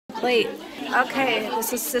plate. Okay,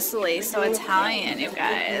 this is Sicily, so Italian, you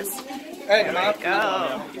guys. There we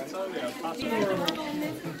go.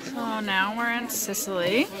 So now we're in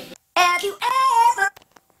Sicily. Have you ever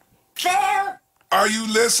felt? Are you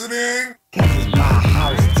listening?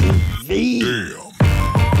 Myhouse TV. Damn.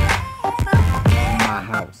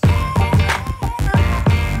 Myhouse.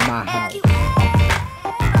 Myhouse.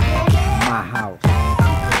 Myhouse.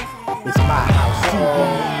 It's Myhouse TV.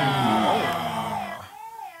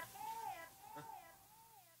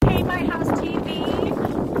 Hey, Myhouse TV.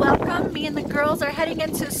 Welcome. Me and the girls are heading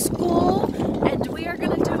into school, and we are going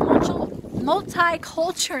to do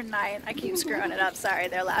multicultural night. I keep screwing it up. Sorry,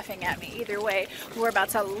 they're laughing at me. Either way, we're about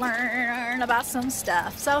to learn about some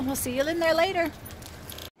stuff. So we'll see you in there later.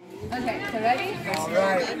 Okay, so ready? All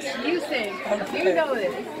right. You sing. Okay. You know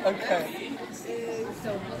this. Okay.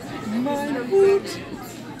 So, Mein Hut,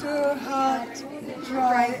 der hat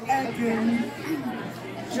drei Ecken.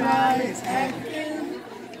 Drei Ecken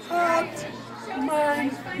hat mein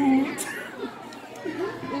Hut.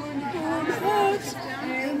 Und hat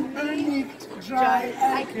nicht drei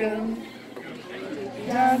Ecken.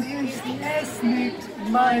 Dann ist es nicht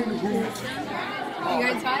mein Hut. you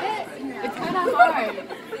guys got it? It's kind of hard.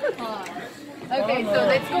 Okay, so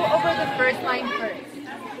let's go over the first line first.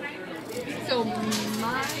 So,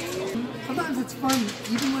 Sometimes it's fun,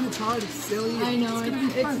 even when it's hard, it's silly. I know, It's gonna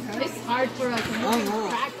be fun, right? it's hard for us, and we've been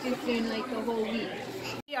practicing like the whole week.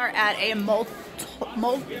 We are at a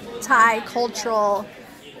multicultural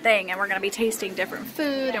thing, and we're going to be tasting different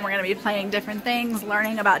food, and we're going to be playing different things,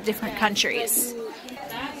 learning about different countries.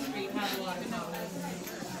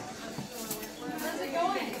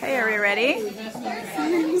 Okay, are we ready?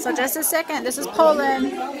 So just a second, this is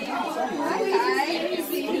Poland.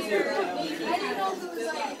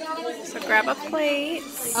 So grab a plate.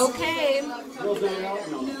 Okay.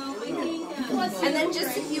 And then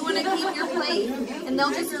just, if you want to keep your plate, and they'll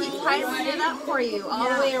just keep piling it up for you all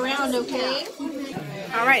the way around, okay?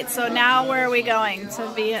 All right, so now where are we going? To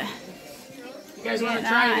Vietnam. You guys want to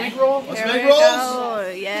try an egg roll? Here we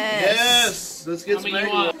go. Yes. Yes. Let's get some egg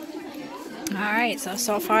rolls. All right,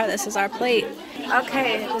 so far this is our plate.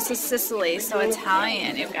 Okay, this is Sicily, so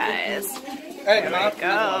Italian, you guys. There we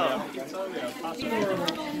go.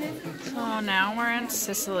 So now we're in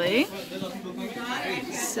Sicily.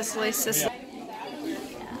 Sicily.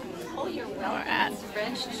 Now we're at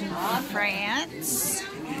France.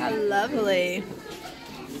 How lovely.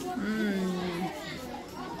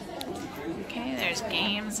 Okay, there's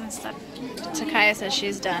games and stuff. Takaya says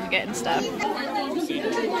she's done getting stuff.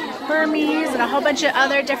 Burmese and a whole bunch of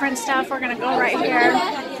other different stuff. We're gonna go right here.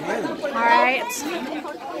 Alright.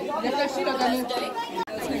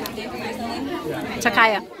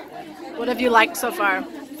 Takaya, what have you liked so far?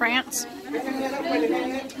 France?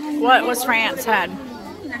 What was France had?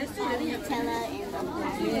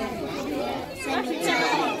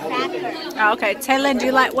 Oh, okay. Taylin,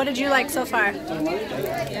 what did you like so far?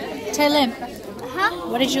 Taylin,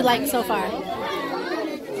 what did you like so far?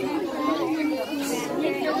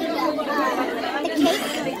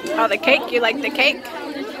 Oh, the cake? You like the cake?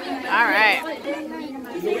 All right.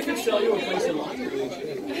 We could sell you a place in London.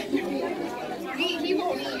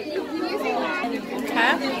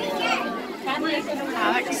 Okay.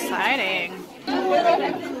 How exciting.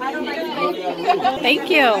 Thank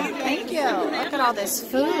you. Thank you. Look at all this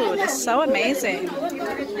food. It's so amazing.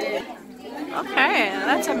 Okay,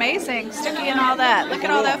 that's amazing. Sticky and all that. Look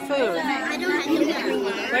at all that food.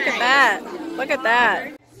 Look at that. Look at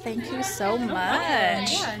that. Thank you so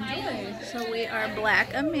much. So we are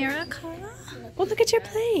Black America. Oh, look at your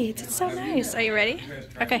plate. It's so nice. Are you ready?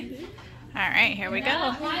 Okay. All right, here we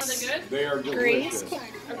go. Greece.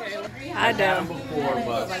 I do.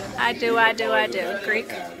 Greek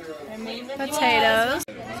potatoes.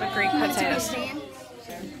 So Greek potatoes.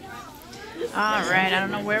 All right, I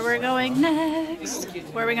don't know where we're going next.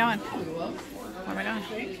 Where are we going? Where are we going?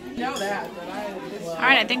 All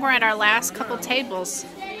right, I think we're at our last couple tables.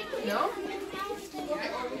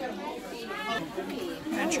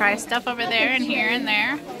 I'm gonna try stuff over there and here and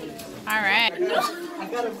there. All right.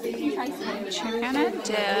 Chicken and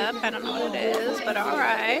dip. I don't know what it is, but all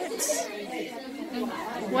right.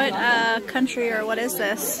 What country or what is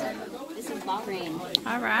this? This is Bahrain.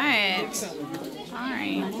 All right.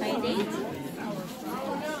 Bahrain.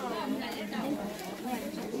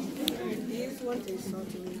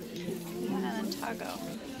 And then Togo.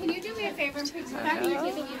 Can you do me a favor? Back when you're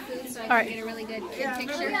giving you food so I can get a really good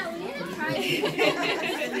picture.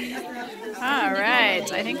 All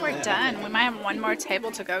right. I think we're done. We might have one more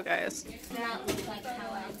table to go, guys.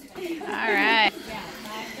 All right.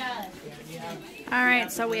 All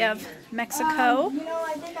right, so we have Mexico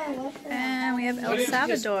and we have El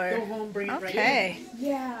Salvador. Okay.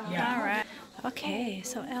 Yeah. All right. Okay,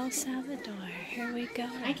 so El Salvador. Here we go.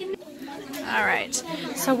 All right,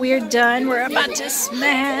 so we're done. We're about to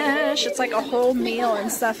smash. It's like a whole meal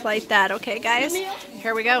and stuff like that. Okay, guys,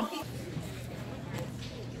 here we go.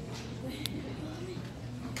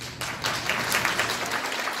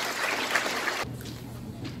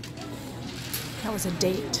 That was a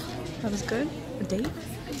date. That was good. A date?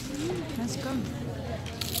 That's good.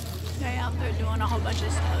 They're out there doing a whole bunch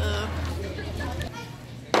of stuff.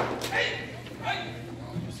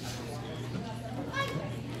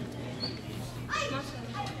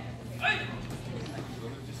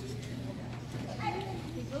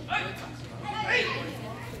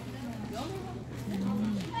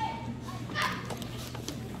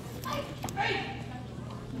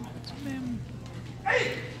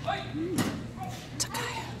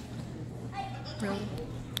 Really?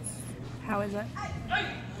 How is it?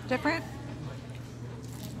 Different?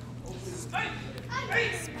 Spicy.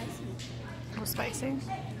 Oh, spicy?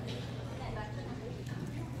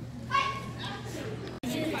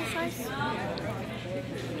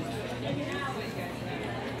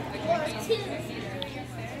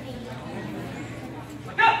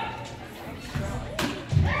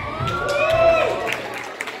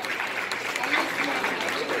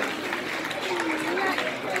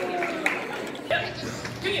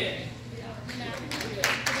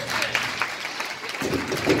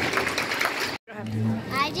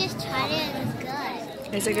 I just tried it and it's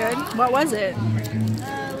good. Is it good? What was it? What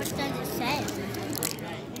does it say?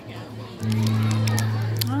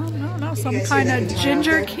 I don't know. Some kind of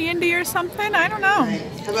ginger candy or something? I don't know.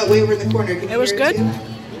 How about way over in the corner? Can It was good?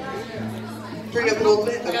 Turn it up a little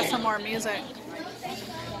bit. We got some more music.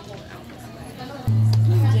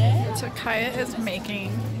 So Kaya is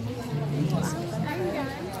making.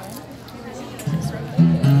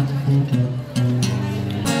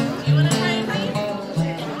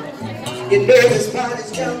 Get nervous, body's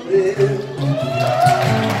jumping,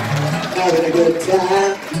 having a good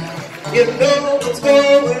time. You know what's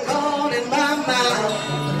going on in my mind.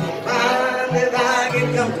 Mind if I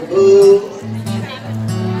get comfortable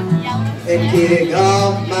and kick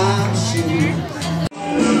off my shoes.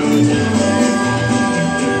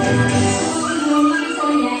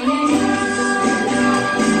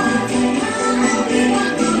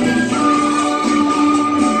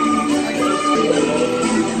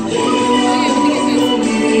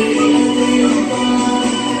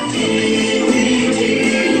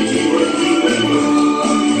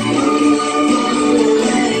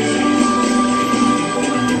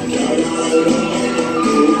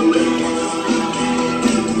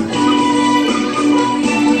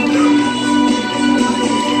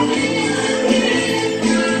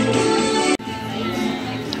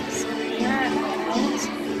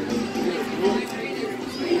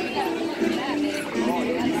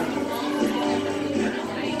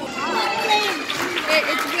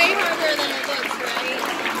 It's way harder than it looks, right?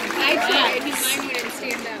 I tried, because mine wouldn't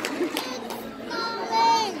stand up.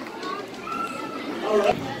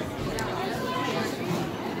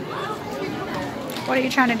 What are you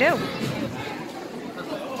trying to do?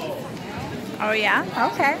 Oh yeah?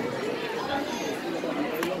 Okay.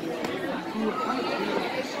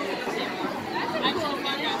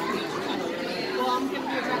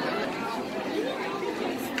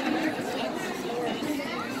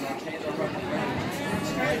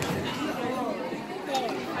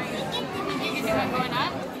 Going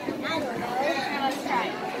up? Let's try.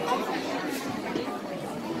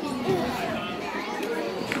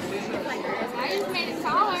 I just made it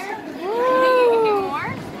taller. You think you can do more?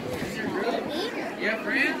 Yeah,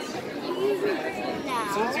 France? No.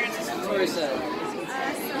 So what's your anticipatory set?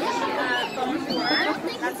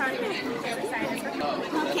 That's how you make it.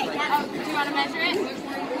 Okay, do you want to measure it?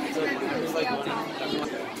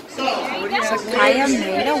 So Kaya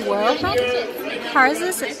made a world record. Hers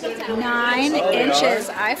is 9 inches.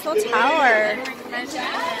 Eiffel Tower.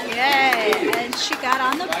 Yay! And she got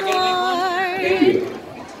on the board.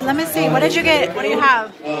 Let me see. What did you get? What do you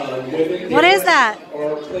have? What is that?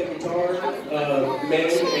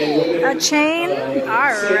 A chain?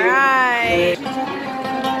 Alright.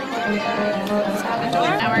 Salvador.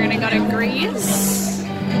 Now we're gonna go to Greece.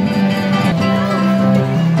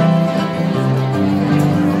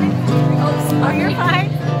 Oh, you're fine.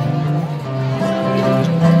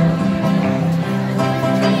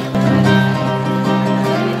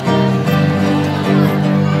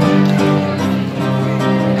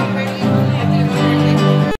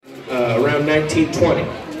 Around 1920,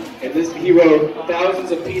 and he wrote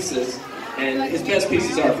thousands of pieces, and his best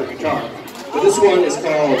pieces are for guitar. But this one is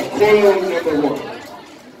called Coil Number 1.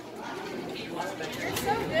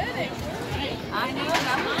 I know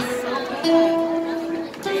that was so good.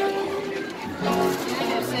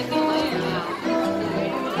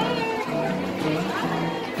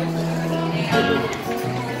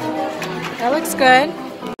 That looks good.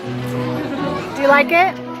 Do you like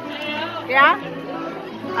it? Yeah?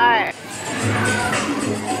 Alright.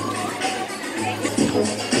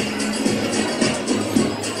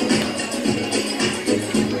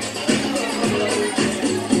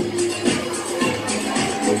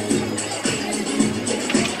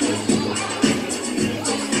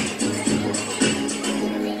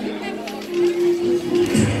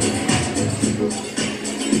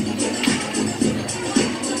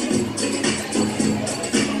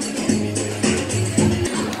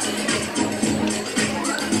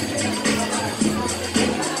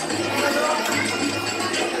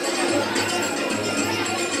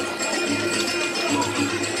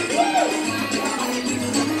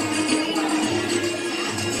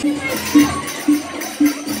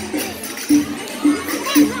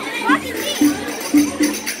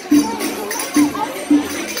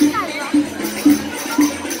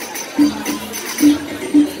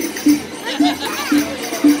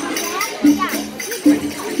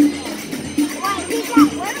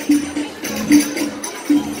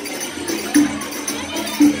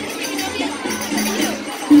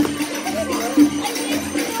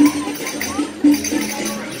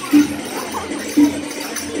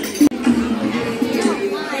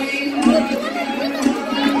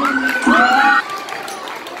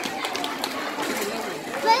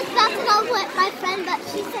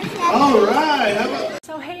 All right.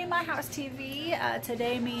 So hey, Myhouse TV.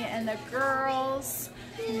 Today, me and the girls,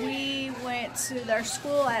 we went to their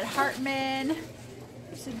school at Hartman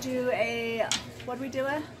to do a, what did we do?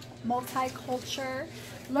 A multicultural.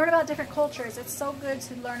 Learn about different cultures. It's so good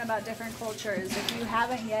to learn about different cultures. If you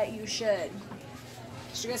haven't yet, you should.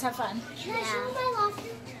 Did you guys have fun? Can I show my locker?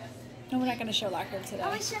 No, we're not going to show locker today.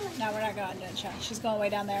 No, we're not going to show. She's going way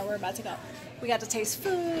down there. We're about to go. We got to taste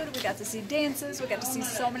food. We got to see dances. We got to see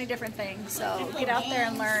so many different things. So get out there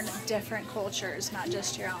and learn different cultures, not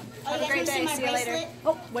just your own. Have a great day. See you later.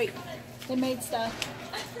 Oh, wait. They made stuff.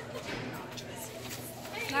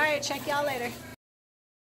 All right. Check y'all later.